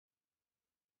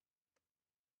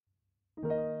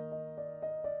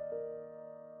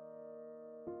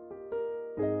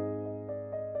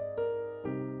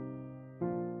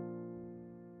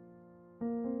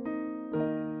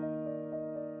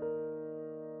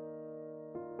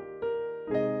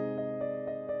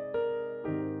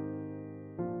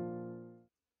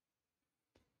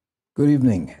Good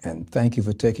evening, and thank you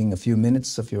for taking a few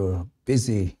minutes of your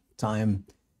busy time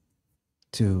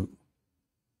to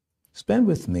spend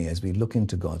with me as we look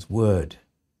into God's Word.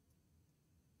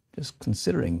 Just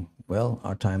considering, well,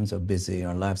 our times are busy,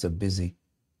 our lives are busy,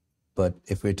 but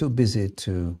if we're too busy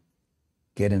to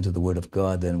get into the Word of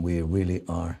God, then we really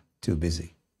are too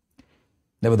busy.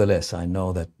 Nevertheless, I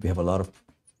know that we have a lot of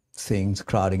things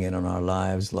crowding in on our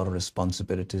lives, a lot of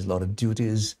responsibilities, a lot of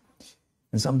duties,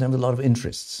 and sometimes a lot of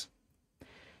interests.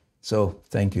 So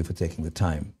thank you for taking the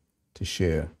time to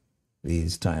share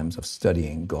these times of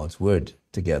studying God's Word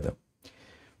together.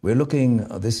 We're looking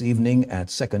this evening at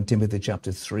 2 Timothy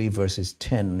chapter 3, verses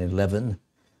 10 and 11,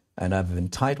 and I've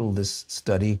entitled this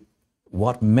study,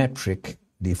 What Metric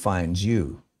Defines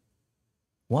You?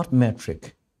 What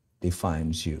metric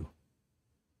defines you?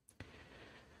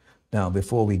 Now,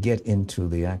 before we get into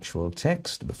the actual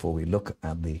text, before we look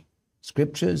at the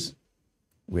scriptures,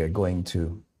 we're going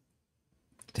to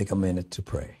take a minute to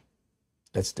pray.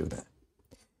 Let's do that.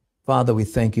 Father, we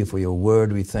thank you for your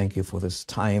word. We thank you for this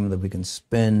time that we can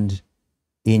spend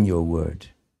in your word.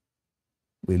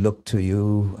 We look to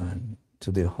you and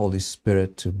to the Holy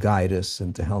Spirit to guide us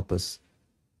and to help us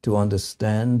to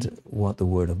understand what the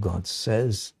word of God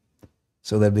says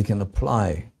so that we can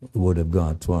apply the word of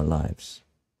God to our lives.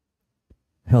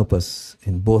 Help us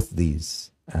in both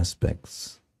these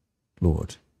aspects,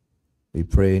 Lord. We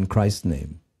pray in Christ's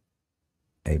name.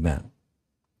 Amen.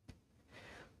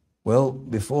 Well,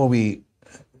 before we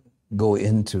go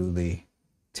into the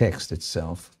text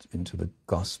itself, into the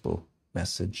gospel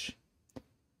message,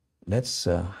 let's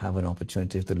have an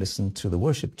opportunity to listen to the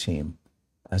worship team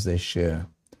as they share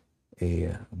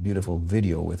a beautiful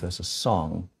video with us, a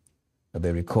song that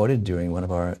they recorded during one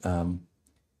of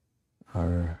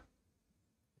our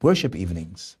worship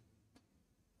evenings.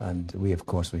 And we, of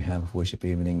course, we have worship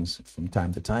evenings from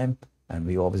time to time, and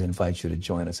we always invite you to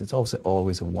join us. It's also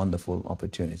always a wonderful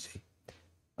opportunity.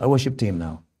 Our worship team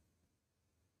now.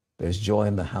 There's joy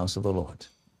in the house of the Lord.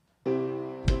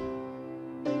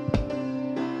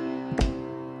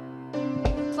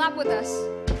 Clap with us.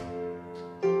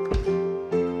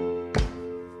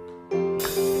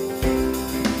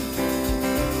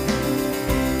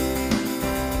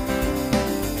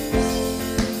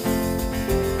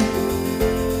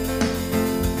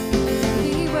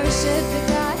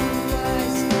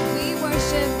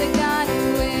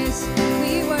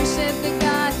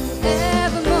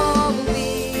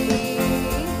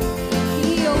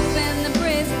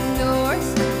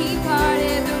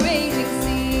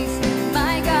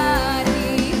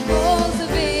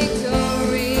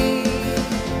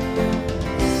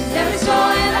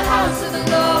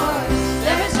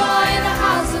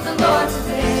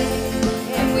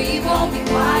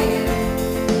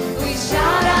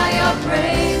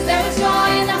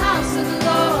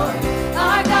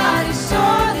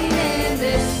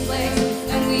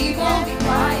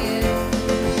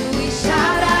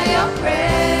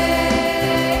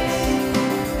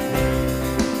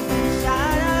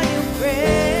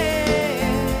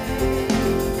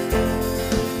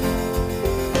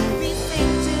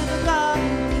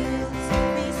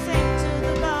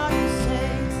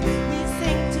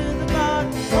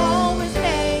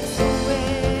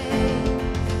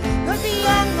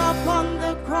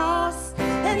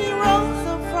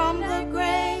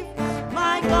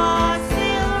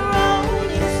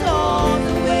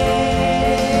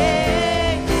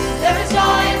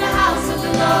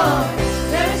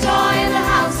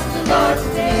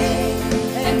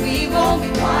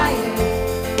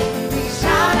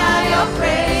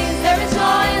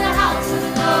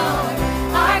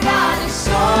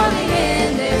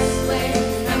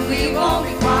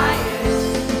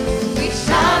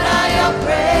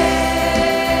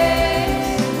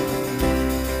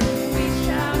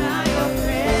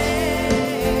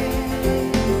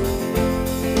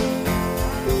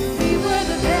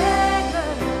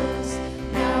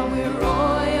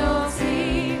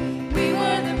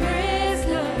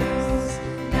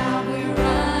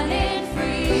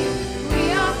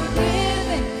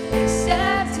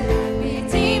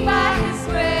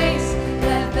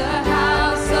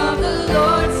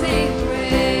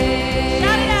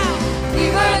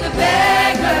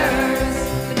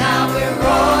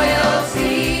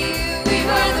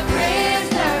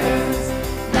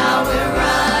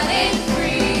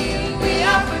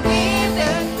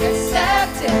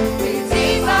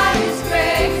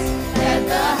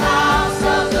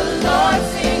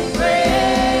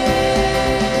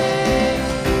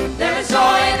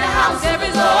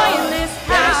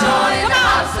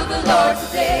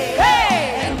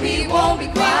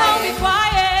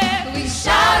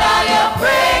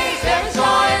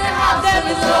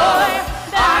 Lord.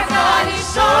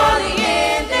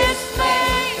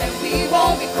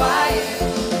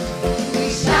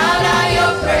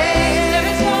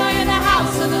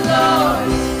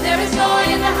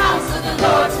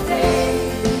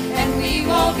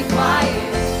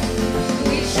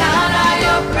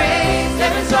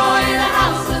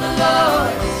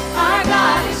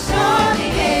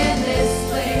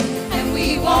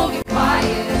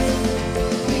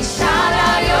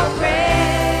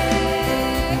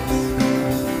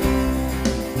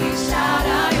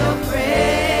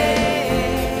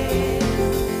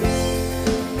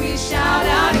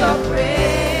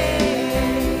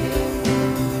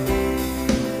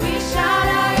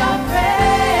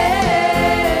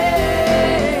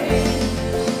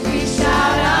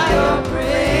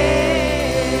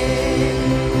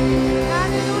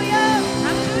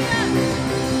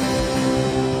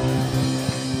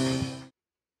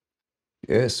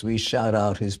 Yes, we shout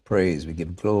out his praise. We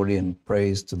give glory and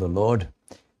praise to the Lord,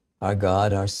 our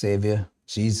God, our Savior,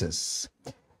 Jesus.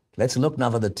 Let's look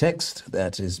now at the text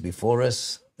that is before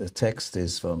us. The text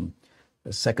is from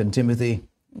 2 Timothy,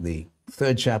 the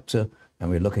 3rd chapter, and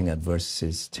we're looking at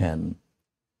verses 10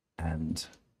 and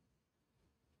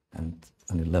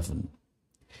 11.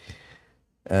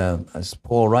 As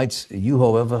Paul writes, you,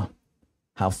 however,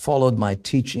 have followed my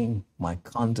teaching, my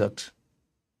conduct,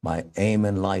 my aim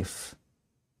in life,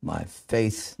 my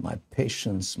faith, my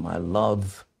patience, my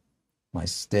love, my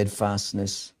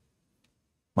steadfastness,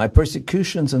 my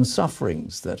persecutions and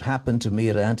sufferings that happened to me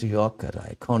at Antioch, at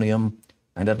Iconium,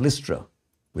 and at Lystra,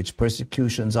 which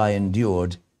persecutions I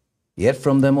endured, yet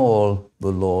from them all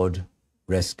the Lord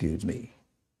rescued me.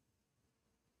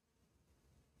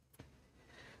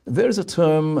 There's a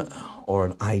term or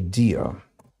an idea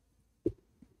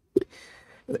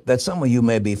that some of you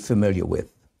may be familiar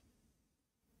with.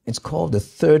 It's called the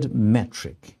third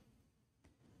metric.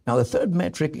 Now, the third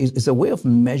metric is a way of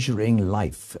measuring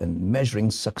life and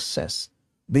measuring success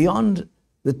beyond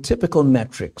the typical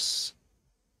metrics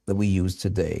that we use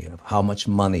today, of how much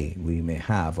money we may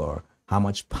have or how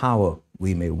much power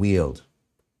we may wield.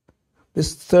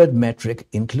 This third metric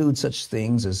includes such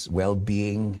things as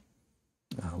well-being,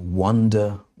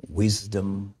 wonder,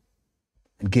 wisdom,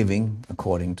 and giving,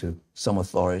 according to some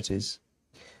authorities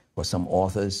or some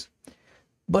authors.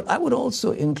 But I would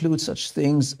also include such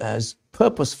things as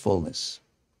purposefulness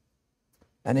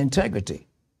and integrity.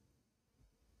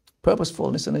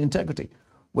 Purposefulness and integrity.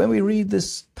 When we read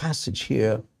this passage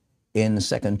here in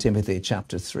 2 Timothy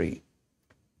chapter 3,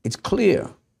 it's clear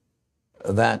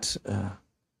that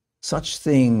such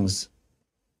things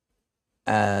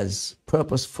as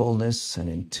purposefulness and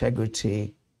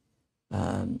integrity,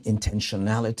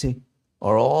 intentionality,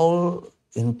 are all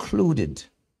included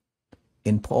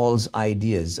in Paul's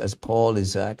ideas, as Paul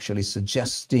is actually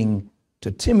suggesting to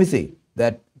Timothy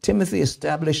that Timothy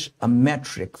establish a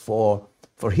metric for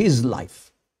his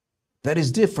life that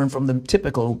is different from the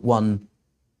typical one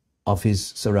of his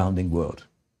surrounding world.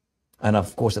 And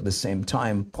of course, at the same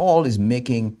time, Paul is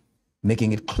making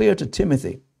it clear to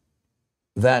Timothy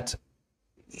that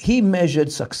he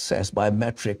measured success by a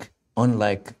metric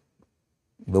unlike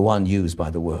the one used by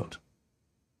the world.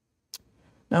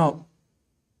 Now,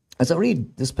 as I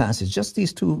read this passage, just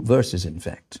these two verses, in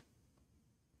fact,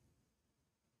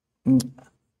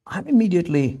 I'm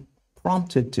immediately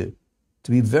prompted to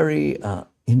be very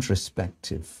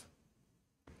introspective.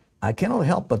 I cannot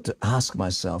help but to ask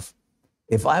myself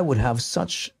if I would have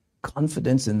such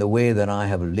confidence in the way that I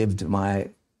have lived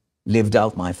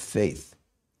out my faith,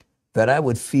 that I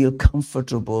would feel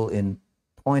comfortable in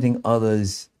pointing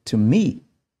others to me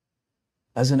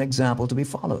as an example to be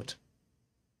followed.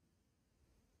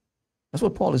 That's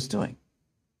what Paul is doing.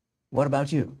 What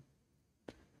about you?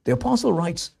 The apostle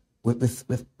writes with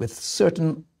a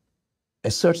certain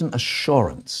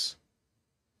assurance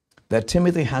that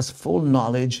Timothy has full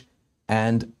knowledge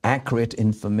and accurate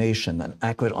information, an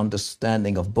accurate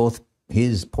understanding of both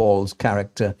Paul's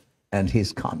character and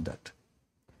his conduct.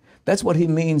 That's what he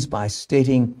means by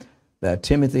stating that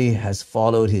Timothy has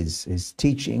followed his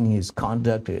teaching, his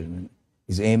conduct,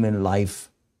 his aim in life.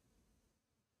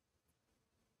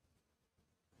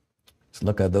 Let's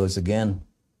look at those again.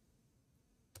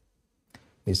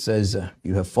 He says,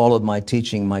 you have followed my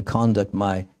teaching, my conduct,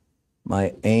 my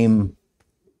aim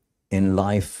in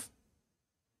life,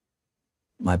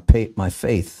 my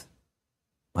faith,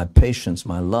 my patience,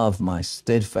 my love, my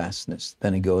steadfastness.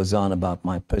 Then he goes on about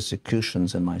my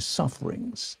persecutions and my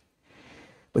sufferings.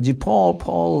 But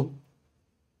Paul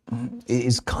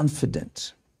is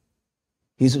confident.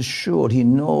 He's assured. He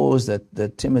knows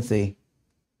that Timothy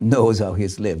knows how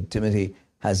he's lived. Timothy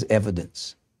has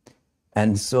evidence.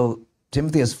 And so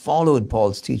Timothy has followed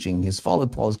Paul's teaching. He's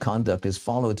followed Paul's conduct. He's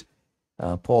followed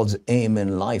Paul's aim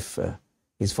in life.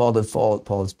 He's followed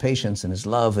Paul's patience and his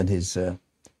love and his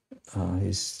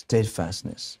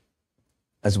steadfastness.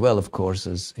 As well, of course,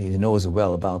 as he knows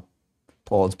well about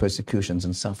Paul's persecutions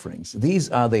and sufferings. These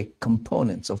are the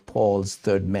components of Paul's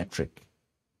third metric.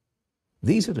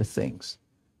 These are the things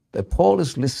that Paul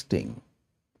is listing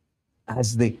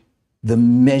as the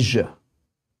measure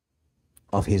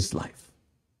of his life.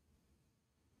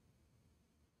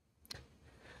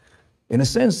 In a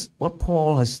sense, what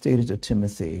Paul has stated to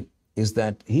Timothy is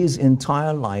that his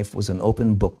entire life was an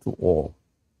open book to all.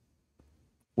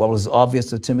 What was obvious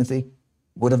to Timothy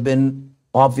would have been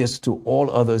obvious to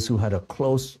all others who had a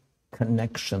close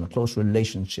connection, a close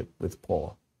relationship with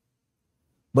Paul.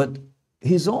 But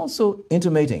he's also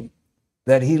intimating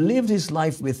that he lived his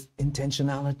life with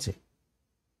intentionality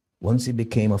once he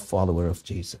became a follower of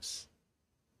Jesus.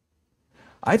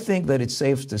 I think that it's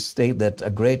safe to state that a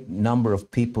great number of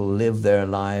people live their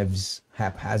lives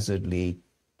haphazardly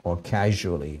or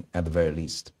casually, at the very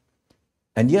least.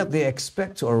 And yet they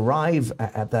expect to arrive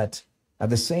at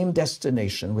the same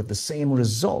destination with the same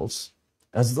results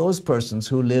as those persons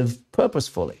who live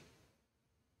purposefully.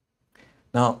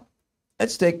 Now,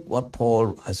 let's take what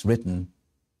Paul has written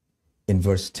in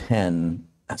verse 10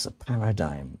 as a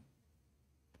paradigm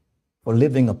for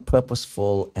living a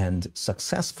purposeful and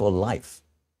successful life,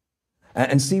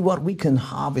 and see what we can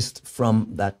harvest from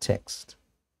that text.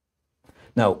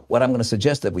 Now, what I'm going to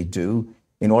suggest that we do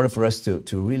in order for us to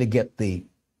really get the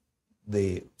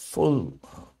full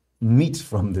meat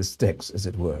from this text, as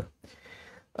it were,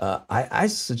 I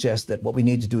suggest that what we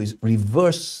need to do is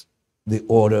reverse the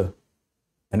order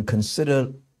and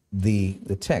consider the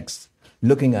text,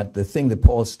 looking at the thing that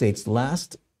Paul states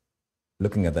last,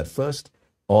 looking at that first,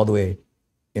 all the way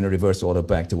in a reverse order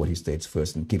back to what he states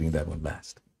first and keeping that one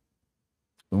last.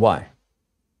 Why?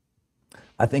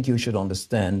 I think you would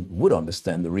understand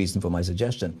the reason for my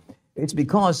suggestion. It's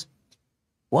because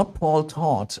what Paul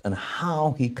taught and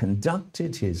how he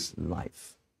conducted his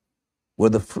life were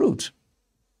the fruit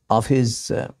of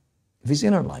his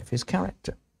inner life, his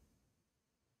character.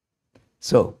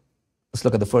 So let's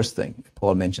look at the first thing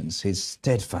Paul mentions, his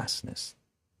steadfastness.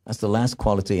 That's the last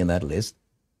quality in that list.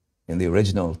 In the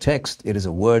original text, it is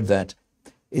a word that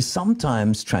is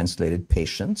sometimes translated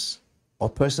patience or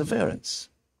perseverance.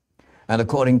 And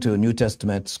according to New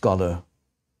Testament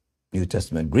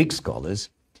Greek scholars,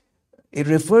 it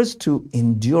refers to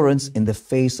endurance in the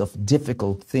face of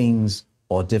difficult things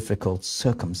or difficult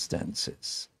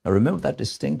circumstances. Now remember that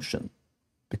distinction,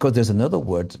 because there's another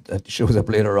word that shows up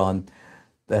later on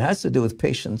that has to do with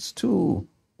patience too,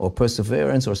 or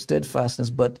perseverance or steadfastness,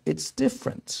 but it's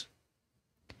different.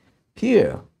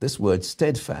 Here, this word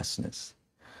steadfastness,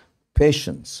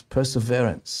 patience,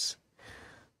 perseverance,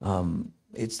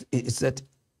 it's that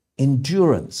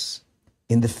endurance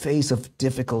in the face of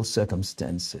difficult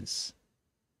circumstances,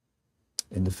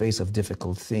 in the face of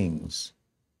difficult things.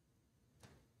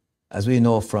 As we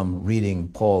know from reading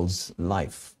Paul's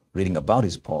life, reading about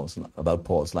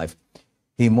Paul's life,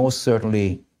 he most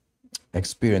certainly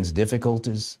experienced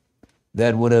difficulties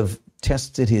that would have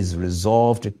tested his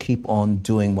resolve to keep on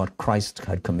doing what Christ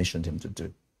had commissioned him to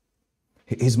do.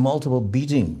 His multiple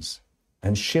beatings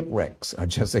and shipwrecks are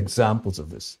just examples of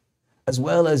this, as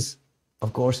well as,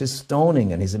 of course, his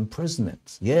stoning and his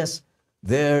imprisonment. Yes,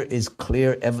 there is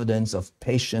clear evidence of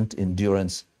patient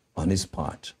endurance on his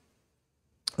part.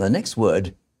 The next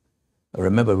word,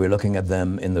 remember we're looking at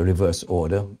them in the reverse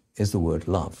order, is the word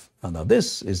love. Now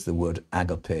this is the word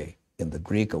agape in the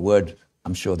Greek, a word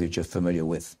I'm sure that you're familiar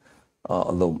with,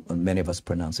 although many of us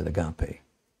pronounce it agape.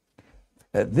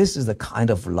 This is the kind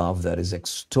of love that is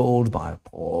extolled by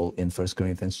Paul in 1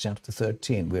 Corinthians chapter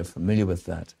 13. We're familiar with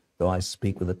that. Though I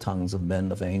speak with the tongues of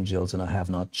men, of angels, and I have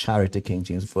not charity, King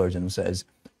James Version says,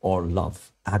 or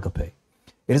love, agape.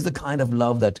 It is the kind of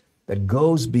love that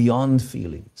goes beyond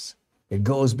feelings. It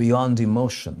goes beyond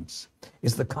emotions.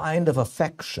 It's the kind of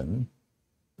affection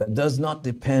that does not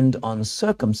depend on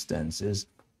circumstances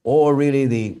or really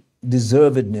the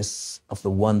deservedness of the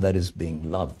one that is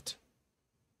being loved.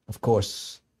 Of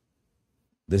course,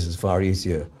 this is far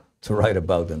easier to write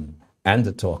about and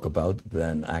to talk about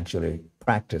than actually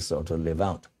practice or to live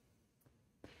out.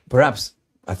 Perhaps,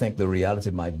 I think the reality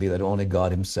might be that only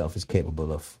God himself is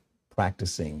capable of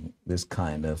practicing this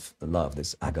kind of love,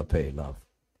 this agape love.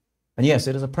 And yes,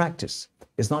 it is a practice.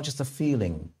 It's not just a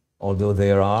feeling. Although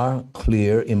there are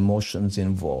clear emotions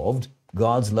involved,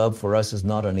 God's love for us is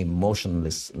not an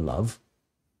emotionless love.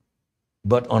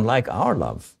 But unlike our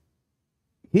love,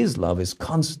 his love is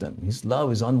constant. His love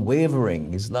is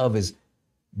unwavering. His love is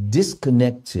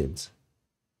disconnected,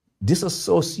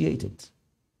 disassociated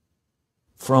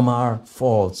from our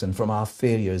faults and from our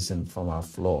failures and from our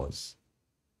flaws.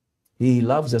 He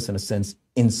loves us, in a sense,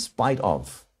 in spite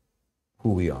of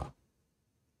who we are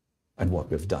and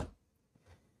what we've done.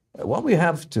 What we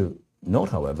have to note,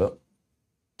 however,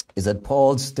 is that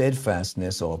Paul's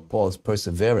steadfastness or Paul's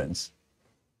perseverance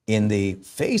in the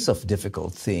face of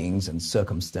difficult things and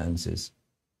circumstances,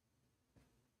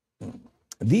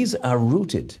 these are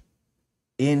rooted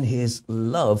in his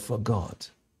love for God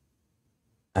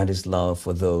and his love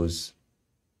for those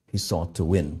he sought to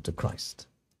win to Christ.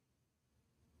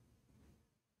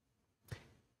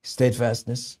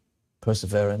 Steadfastness,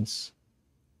 perseverance,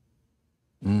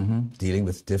 dealing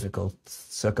with difficult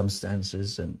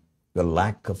circumstances and the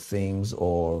lack of things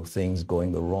or things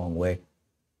going the wrong way.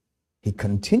 He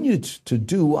continued to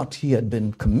do what he had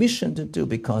been commissioned to do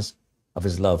because of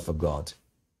his love for God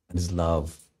and his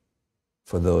love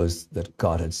for those that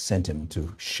God had sent him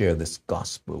to share this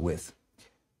gospel with.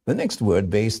 The next word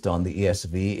based on the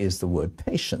ESV is the word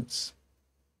patience,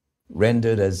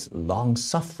 rendered as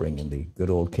long-suffering in the good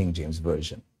old King James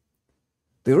Version.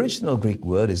 The original Greek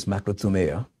word is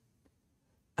makrothumia,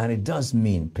 and it does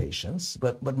mean patience,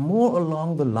 but more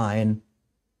along the line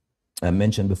I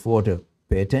mentioned before, to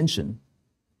pay attention,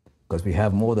 because we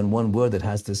have more than one word that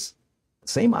has this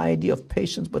same idea of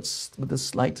patience, but with a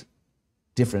slight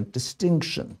different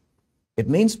distinction. It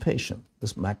means patience.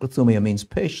 This makrothumia means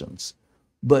patience,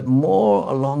 but more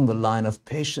along the line of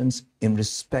patience in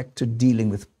respect to dealing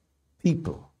with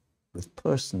people, with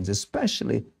persons,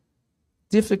 especially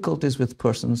difficulties with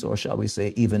persons, or shall we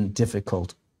say even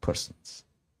difficult persons.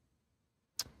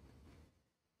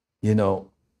 You know,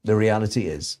 the reality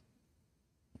is,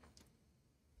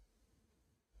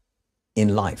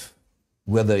 in life,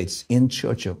 whether it's in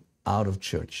church or out of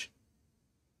church,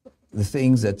 the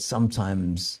things that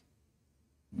sometimes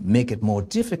make it more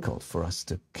difficult for us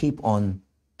to keep on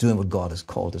doing what God has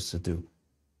called us to do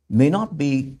may not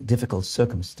be difficult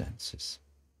circumstances,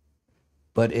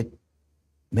 but it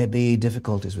may be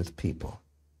difficulties with people.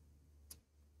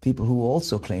 People who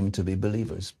also claim to be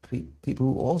believers,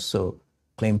 people who also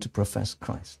claim to profess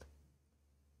Christ.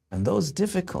 And those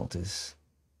difficulties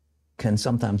can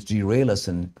sometimes derail us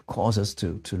and cause us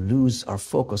to lose our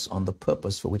focus on the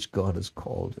purpose for which God has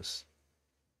called us.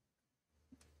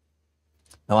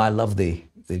 Now, I love the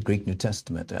Greek New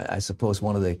Testament. I suppose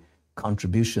one of the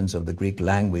contributions of the Greek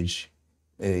language,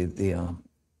 and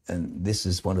this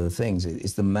is one of the things,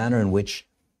 is the manner in which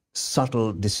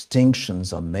subtle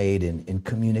distinctions are made in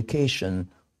communication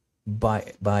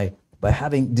by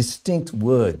having distinct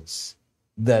words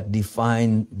that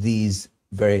define these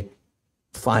very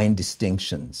fine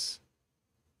distinctions.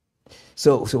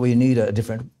 So we need a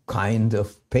different kind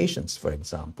of patience, for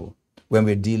example, when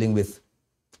we're dealing with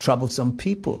troublesome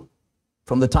people,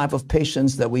 from the type of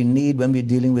patience that we need when we're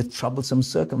dealing with troublesome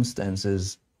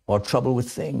circumstances or trouble with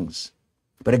things.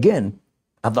 But again,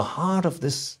 at the heart of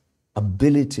this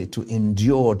ability to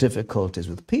endure difficulties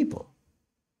with people,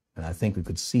 and I think we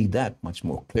could see that much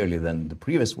more clearly than the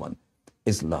previous one,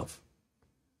 is love.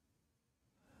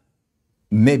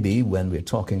 Maybe when we're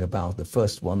talking about the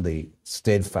first one, the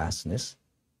steadfastness,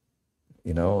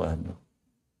 and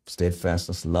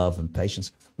steadfastness, love, and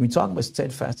patience. When we talk about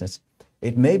steadfastness,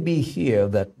 it may be here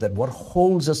that what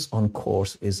holds us on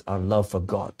course is our love for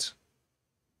God.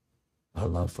 Our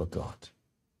love for God,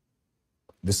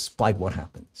 despite what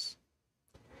happens.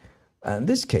 And in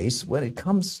this case, when it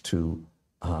comes to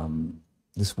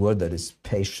this word that is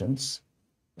patience,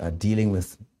 dealing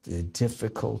with the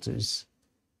difficulties,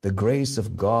 the grace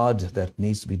of God that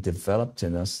needs to be developed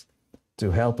in us to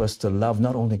help us to love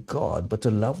not only God, but to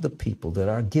love the people that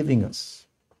are giving us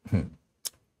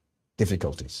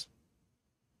difficulties.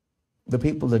 The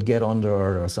people that get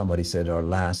under, or somebody said, our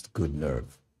last good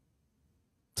nerve.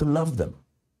 To love them.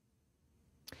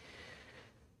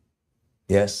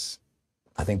 Yes,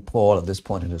 I think Paul at this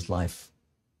point in his life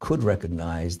could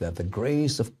recognize that the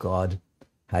grace of God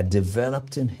had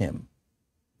developed in him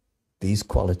these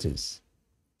qualities: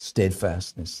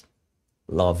 steadfastness,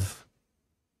 love,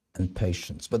 and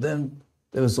patience. But then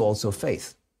there was also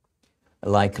faith.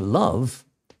 Like love,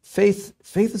 faith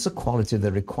is a quality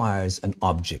that requires an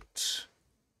object.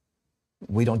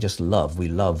 We don't just love, we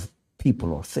love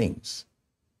people or things.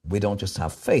 We don't just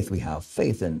have faith, we have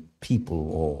faith in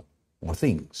people or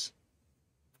things.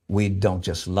 We don't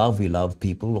just love, we love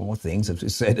people or things, as we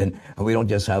said, and we don't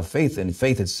just have faith in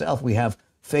faith itself, we have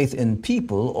faith in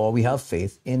people, or we have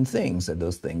faith in things, that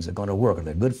those things are going to work, or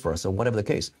they're good for us, or whatever the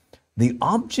case. The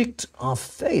object of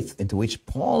faith into which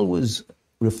Paul was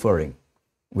referring,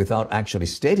 without actually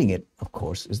stating it, of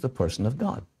course, is the person of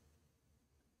God.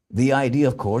 The idea,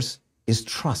 of course, is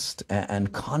trust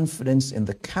and confidence in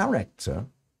the character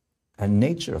and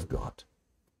nature of God,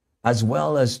 as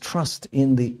well as trust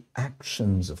in the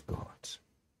actions of God.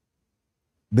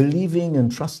 Believing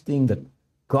and trusting that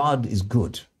God is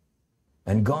good,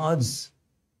 and God's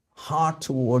heart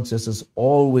towards us is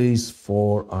always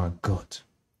for our good.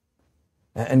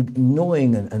 And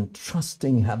knowing and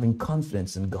trusting, having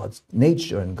confidence in God's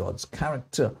nature and God's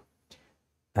character,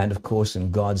 and of course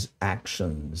in God's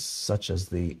actions, such as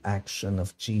the action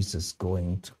of Jesus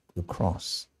going to the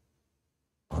cross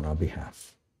on our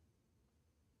behalf.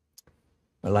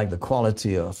 Like the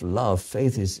quality of love,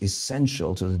 faith is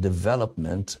essential to the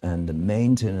development and the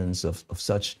maintenance of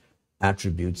such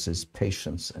attributes as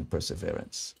patience and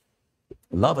perseverance.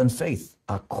 Love and faith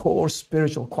are core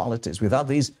spiritual qualities. Without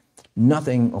these,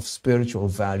 nothing of spiritual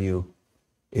value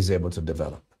is able to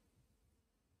develop.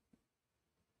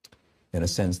 In a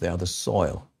sense, they are the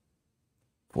soil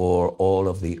for all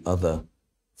of the other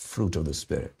fruit of the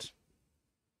Spirit.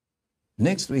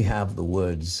 Next, we have the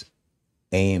words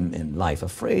aim in life, a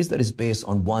phrase that is based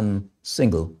on one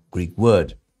single Greek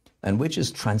word, and which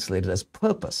is translated as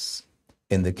purpose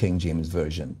in the King James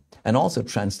Version, and also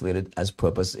translated as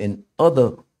purpose in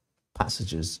other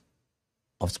passages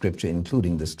of Scripture,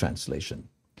 including this translation.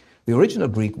 The original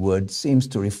Greek word seems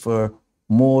to refer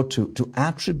more to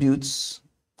attributes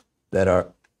that are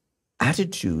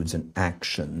attitudes and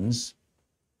actions.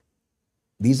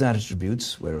 These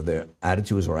attributes, whether they're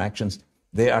attitudes or actions,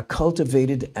 they are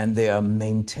cultivated and they are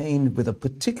maintained with a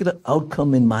particular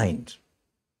outcome in mind.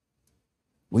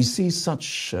 We see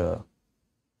such an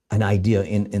idea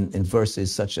in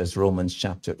verses such as Romans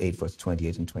chapter 8, verse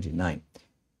 28 and 29.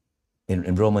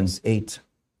 In Romans 8,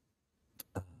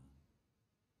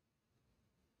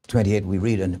 28, we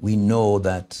read, and we know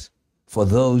that for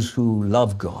those who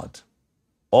love God,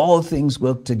 all things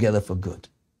work together for good,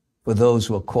 for those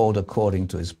who are called according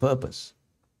to his purpose.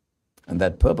 And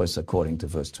that purpose, according to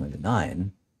verse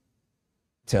 29,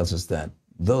 tells us that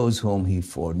those whom he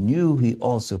foreknew, he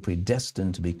also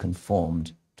predestined to be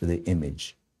conformed to the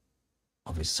image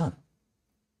of his Son.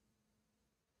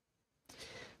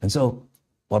 And so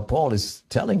what Paul is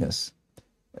telling us,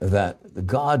 that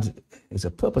God is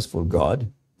a purposeful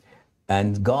God,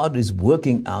 and God is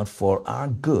working out for our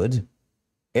good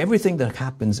everything that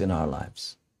happens in our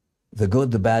lives, the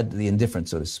good, the bad, the indifferent,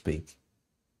 so to speak.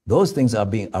 Those things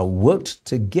are worked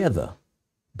together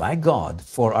by God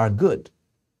for our good,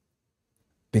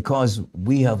 because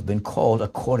we have been called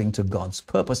according to God's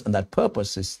purpose, and that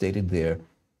purpose is stated there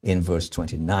in verse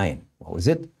 29. What was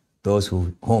it? Those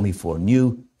whom he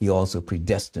foreknew, he also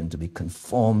predestined to be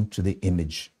conformed to the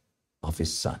image of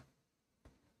his Son.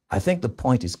 I think the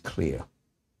point is clear.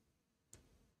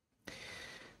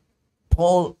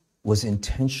 Paul was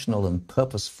intentional and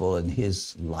purposeful in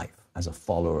his life as a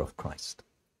follower of Christ.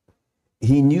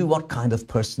 He knew what kind of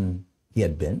person he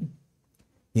had been.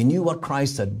 He knew what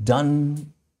Christ had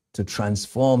done to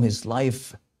transform his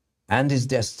life and his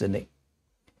destiny.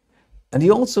 And he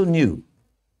also knew,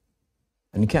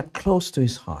 and he kept close to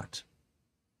his heart,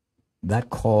 that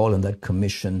call and that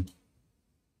commission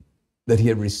that he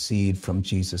had received from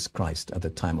Jesus Christ at the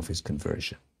time of his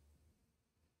conversion.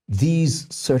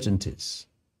 These certainties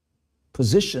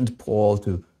positioned Paul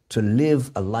to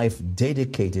live a life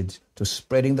dedicated to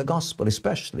spreading the gospel,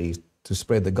 especially to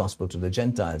spread the gospel to the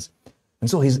Gentiles. And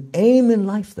so his aim in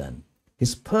life then,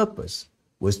 his purpose,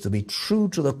 was to be true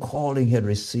to the calling he had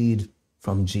received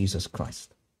from Jesus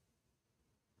Christ.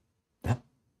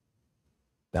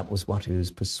 That was what he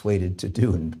was persuaded to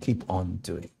do and keep on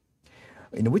doing.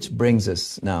 Which brings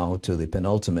us now to the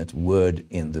penultimate word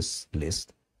in this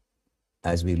list,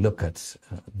 as we look at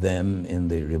them in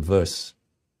the reverse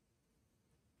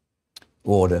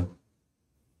order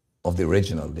of the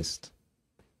original list.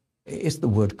 It's the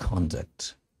word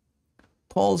conduct.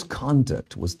 Paul's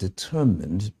conduct was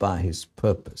determined by his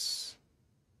purpose,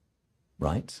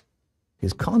 right?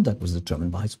 His conduct was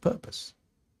determined by his purpose.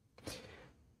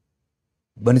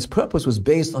 But his purpose was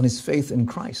based on his faith in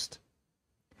Christ.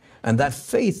 And that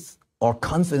faith or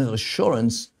confident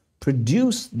assurance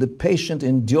produced the patient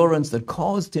endurance that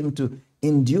caused him to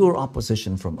endure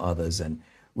opposition from others, and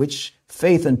which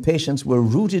faith and patience were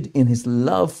rooted in his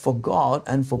love for God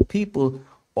and for people,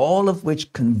 all of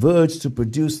which converged to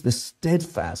produce the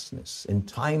steadfastness in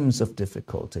times of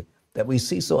difficulty that we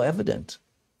see so evident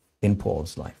in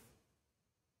Paul's life.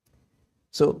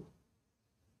 So,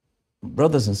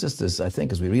 brothers and sisters, I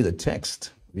think as we read the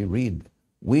text,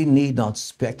 we need not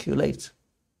speculate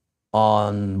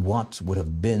on what would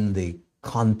have been the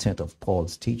content of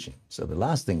Paul's teaching. So the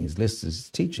last thing his list is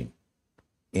teaching,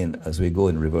 as we go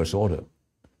in reverse order.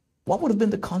 What would have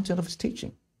been the content of his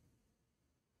teaching?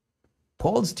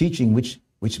 Paul's teaching, which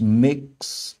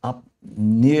makes up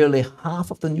nearly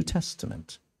half of the New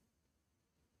Testament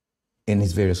in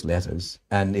his various letters,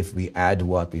 and if we add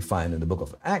what we find in the book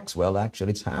of Acts, well,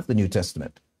 actually it's half the New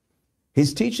Testament.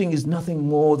 His teaching is nothing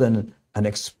more than an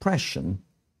expression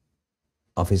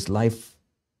of his life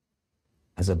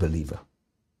as a believer.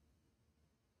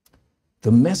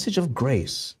 The message of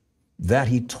grace that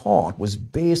he taught was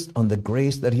based on the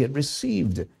grace that he had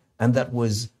received, and that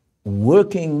was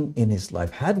working in his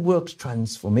life, had worked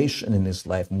transformation in his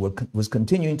life, and was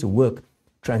continuing to work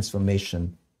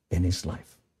transformation in his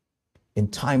life. In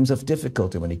times of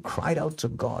difficulty, when he cried out to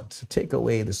God to take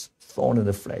away this thorn in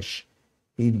the flesh,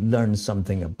 he learned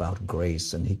something about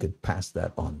grace, and he could pass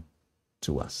that on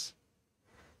to us.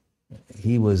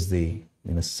 He was in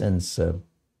a sense,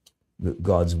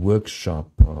 God's workshop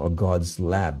or God's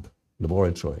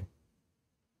laboratory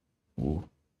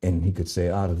And he could say,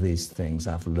 out of these things,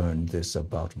 I've learned this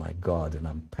about my God, and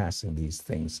I'm passing these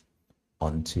things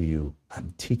on to you.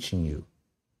 I'm teaching you,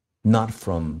 not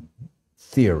from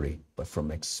theory, but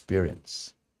from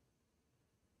experience.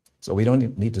 So we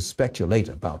don't need to speculate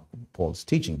about Paul's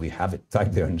teaching. We have it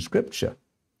right there in Scripture.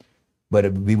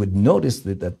 But we would notice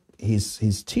that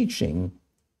his teaching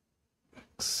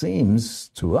seems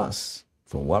to us,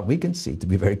 from what we can see, to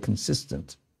be very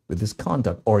consistent with his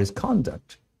conduct, or his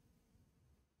conduct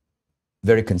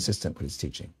very consistent with his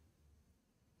teaching.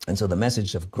 And so the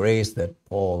message of grace that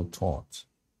Paul taught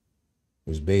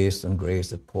was based on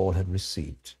grace that Paul had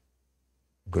received,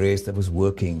 grace that was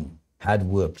working, had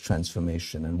worked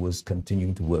transformation, and was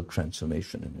continuing to work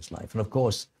transformation in his life. And of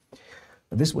course,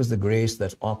 this was the grace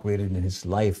that operated in his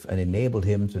life and enabled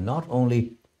him to not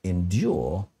only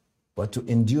endure, but to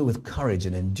endure with courage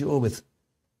and endure with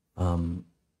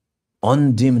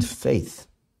undimmed faith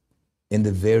in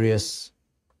the various,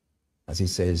 as he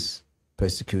says,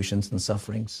 persecutions and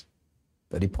sufferings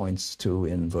that he points to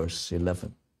in verse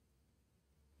 11.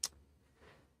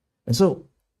 And so,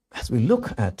 as we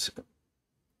look at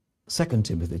 2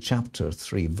 Timothy chapter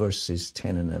 3, verses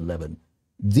 10 and 11,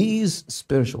 these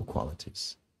spiritual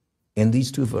qualities in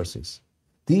these two verses,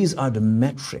 these are the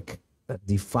metric that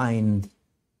defined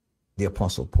the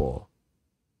Apostle Paul.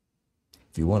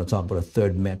 If you want to talk about a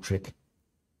third metric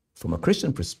from a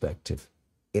Christian perspective,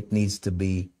 it needs to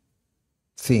be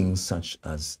things such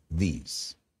as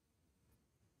these.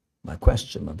 My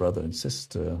question, my brother and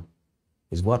sister,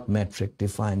 is what metric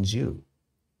defines you?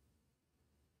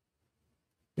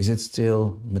 Is it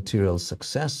still material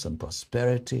success and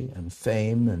prosperity and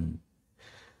fame and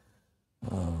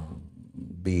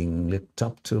being looked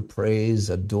up to, praised,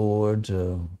 adored,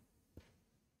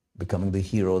 becoming the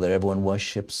hero that everyone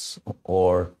worships?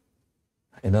 Or,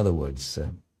 in other words,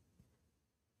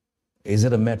 is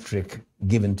it a metric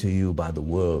given to you by the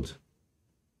world,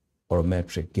 or a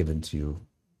metric given to you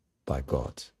by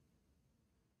God?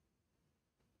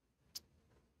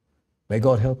 May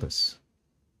God help us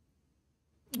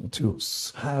to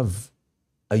have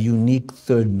a unique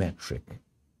third metric,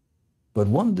 but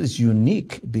one that's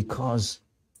unique because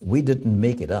we didn't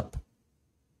make it up.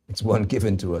 It's one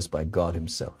given to us by God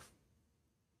himself.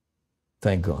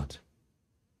 Thank God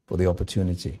for the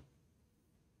opportunity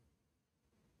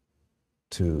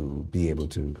to be able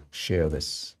to share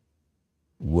this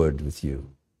word with you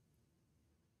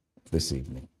this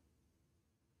evening.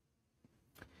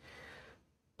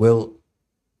 Well,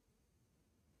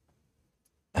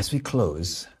 as we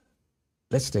close,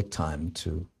 let's take time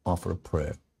to offer a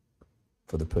prayer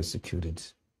for the persecuted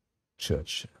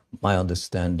church. My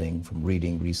understanding from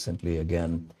reading recently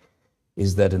again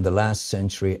is that in the last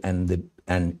century and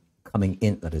coming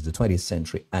in, that is the 20th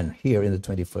century, and here in the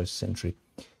 21st century,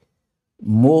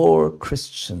 more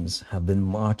Christians have been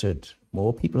martyred,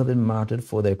 more people have been martyred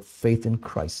for their faith in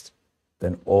Christ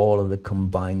than all of the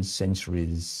combined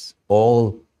centuries,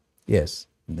 all the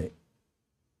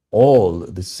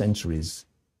centuries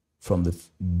from the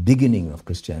beginning of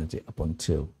Christianity up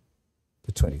until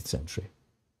the 20th century.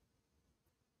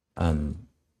 And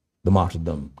the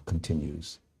martyrdom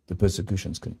continues. The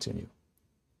persecutions continue.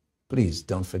 Please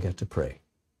don't forget to pray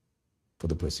for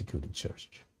the persecuted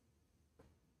church,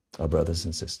 our brothers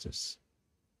and sisters.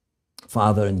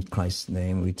 Father, in Christ's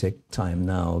name, we take time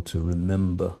now to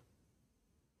remember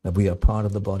that we are part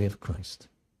of the body of Christ.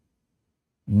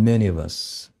 Many of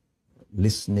us,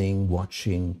 listening,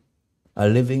 watching, are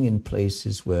living in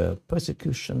places where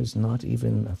persecution is not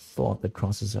even a thought that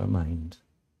crosses our mind.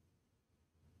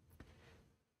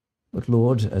 But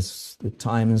Lord, as the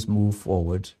times move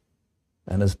forward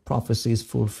and as prophecy is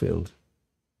fulfilled,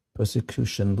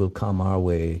 persecution will come our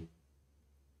way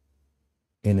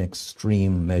in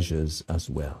extreme measures as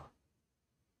well.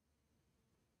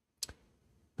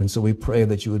 And so we pray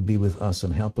that you would be with us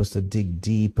and help us to dig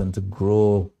deep and to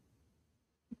grow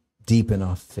deep in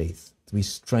our faith, to be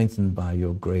strengthened by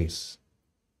your grace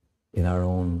in our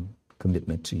own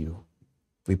commitment to you.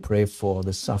 We pray for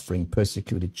the suffering,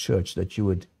 persecuted church, that you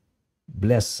would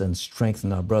bless and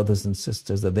strengthen our brothers and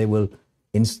sisters, that they will,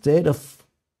 instead of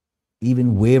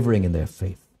even wavering in their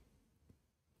faith,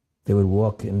 they would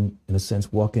walk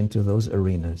walk into those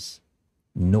arenas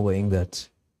knowing that,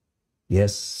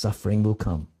 yes, suffering will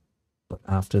come, but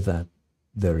after that,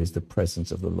 there is the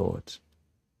presence of the Lord.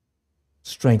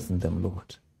 Strengthen them,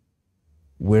 Lord,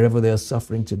 wherever they are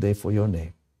suffering today for your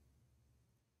name,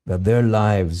 that their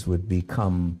lives would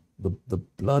become, the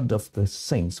blood of the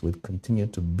saints would continue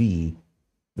to be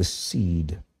the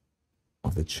seed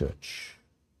of the church.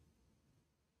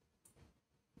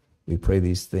 We pray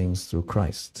these things through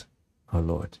Christ, our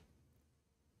Lord.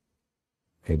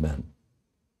 Amen.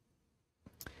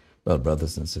 Well,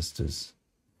 brothers and sisters,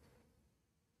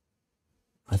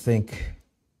 I think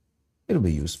it'll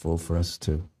be useful for us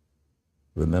to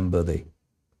remember the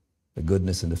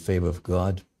goodness and the favor of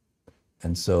God.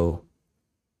 And so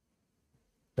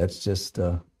let's just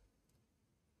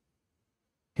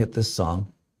hit this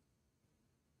song.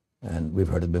 And we've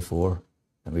heard it before,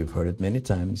 and we've heard it many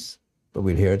times, but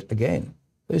we'll hear it again.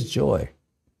 There's joy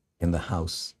in the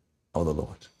house of the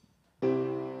Lord.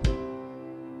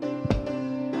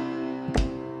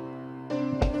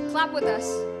 Clap with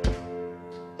us.